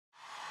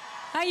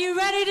Are you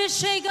ready to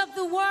shake up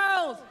the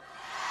world?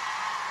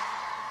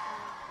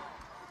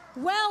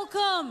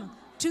 Welcome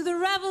to the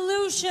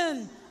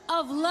revolution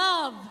of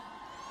love,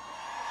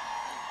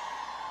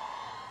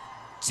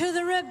 to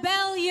the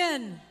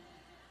rebellion,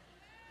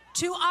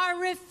 to our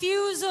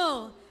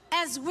refusal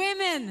as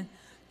women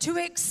to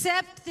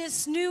accept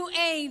this new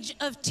age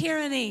of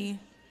tyranny,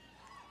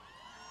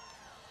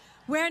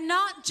 where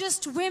not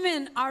just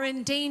women are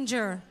in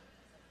danger,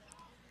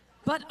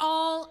 but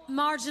all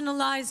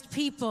marginalized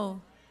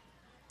people,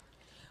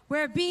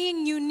 where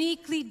being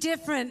uniquely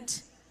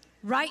different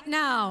right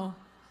now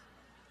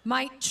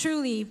might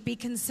truly be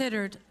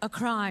considered a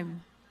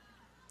crime.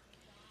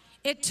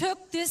 It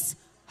took this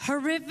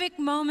horrific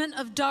moment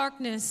of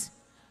darkness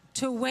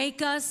to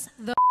wake us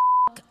the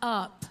f***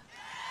 up.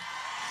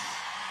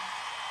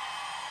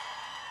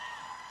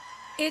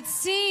 It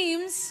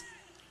seems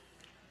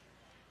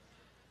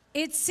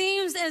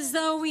as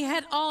though we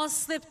had all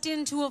slipped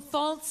into a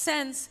false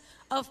sense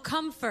of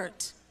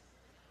comfort,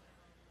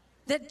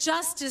 that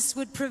justice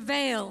would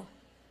prevail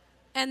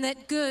and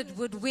that good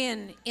would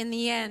win in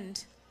the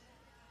end.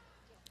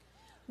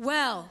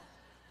 Well,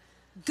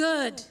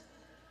 good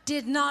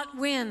did not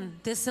win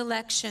this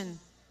election,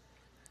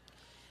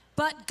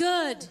 but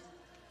good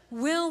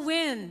will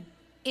win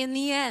in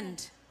the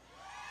end.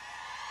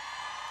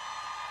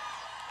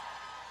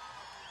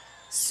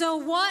 So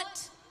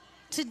what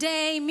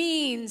today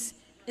means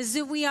is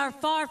that we are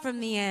far from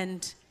the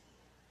end.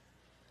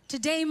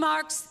 Today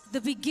marks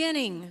the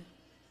beginning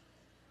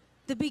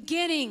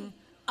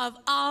of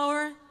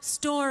our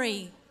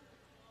story.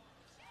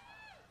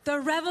 The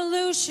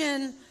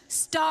revolution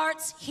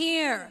starts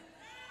here.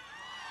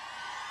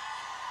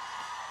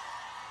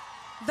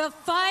 The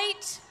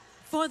fight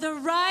for the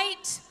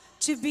right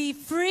to be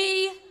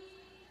free,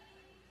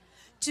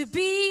 to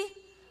be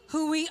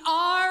who we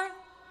are,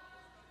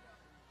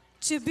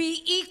 to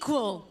be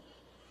equal.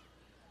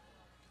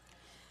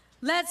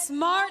 Let's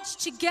march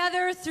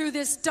together through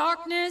this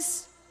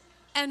darkness,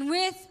 and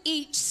with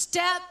each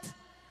step,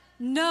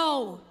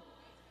 know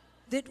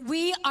that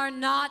we are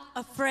not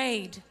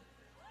afraid.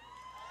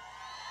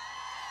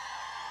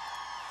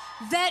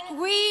 That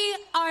we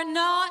are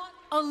not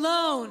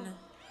alone.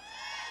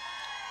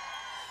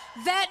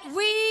 That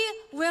we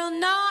will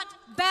not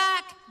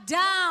back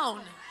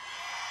down.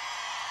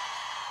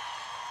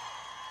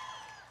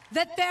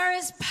 That there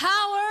is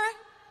power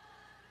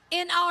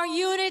in our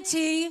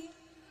unity,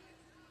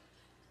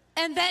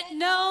 and that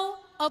no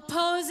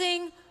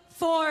opposing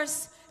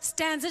force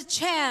stands a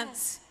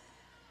chance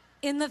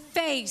in the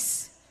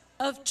face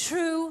of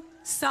true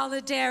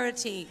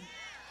solidarity.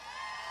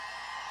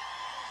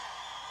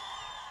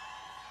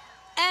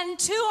 And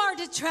to our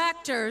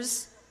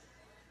detractors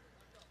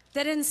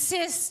that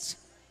insist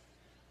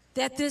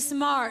that this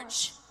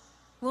march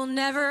will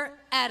never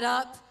add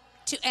up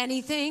to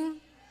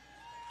anything,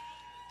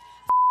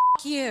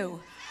 f***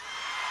 you.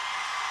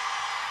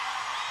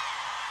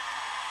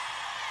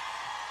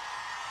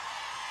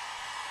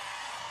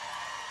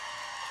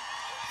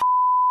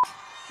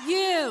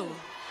 You.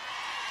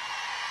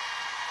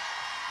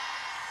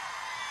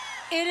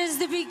 It is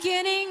the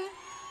beginning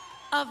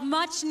of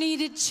much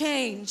needed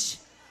change.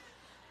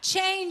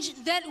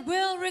 Change that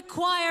will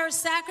require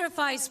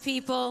sacrifice,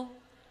 people.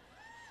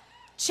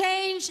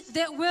 Change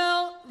that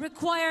will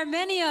require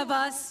many of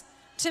us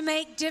to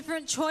make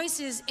different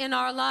choices in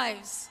our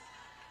lives.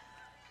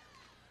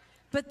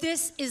 But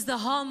this is the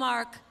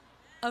hallmark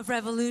of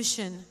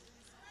revolution.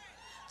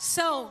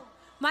 So,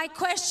 my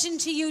question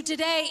to you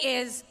today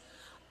is,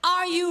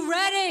 are you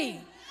ready?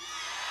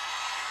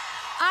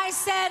 I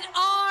said,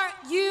 are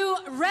you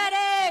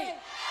ready?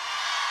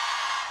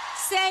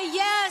 Say,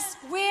 yes,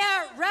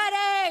 we're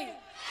ready.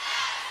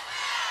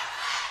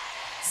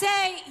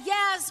 Say,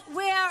 yes,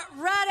 we're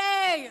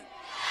ready.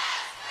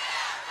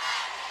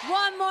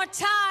 One more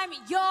time,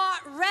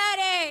 you're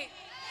ready.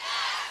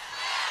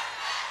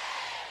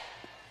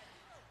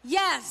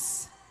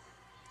 Yes,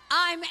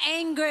 I'm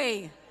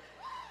angry.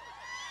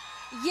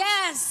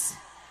 Yes,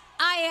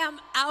 I am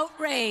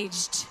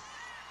outraged.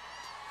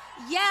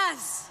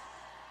 Yes,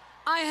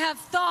 I have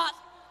thought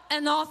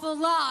an awful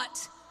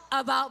lot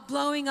about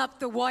blowing up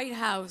the White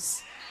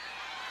House.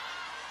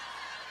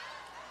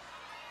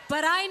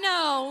 But I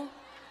know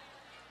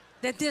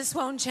that this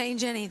won't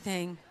change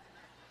anything.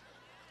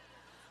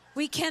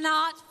 We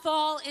cannot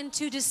fall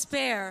into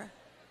despair.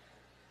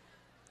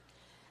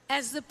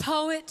 As the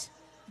poet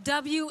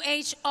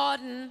W.H.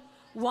 Auden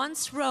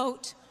once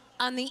wrote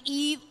on the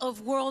eve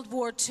of World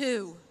War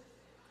II,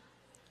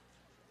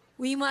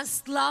 we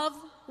must love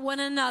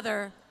one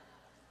another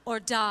or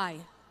die.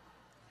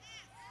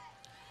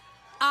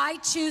 I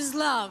choose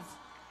love.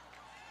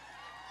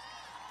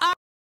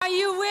 Are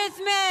you with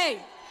me?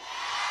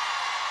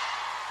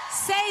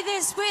 Say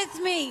this with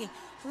me.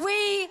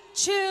 We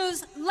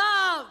choose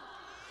love.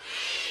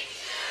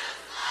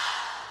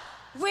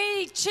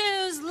 We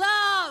choose love. We choose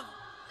love.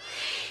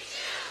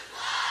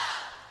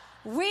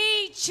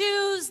 We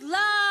choose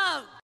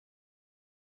love.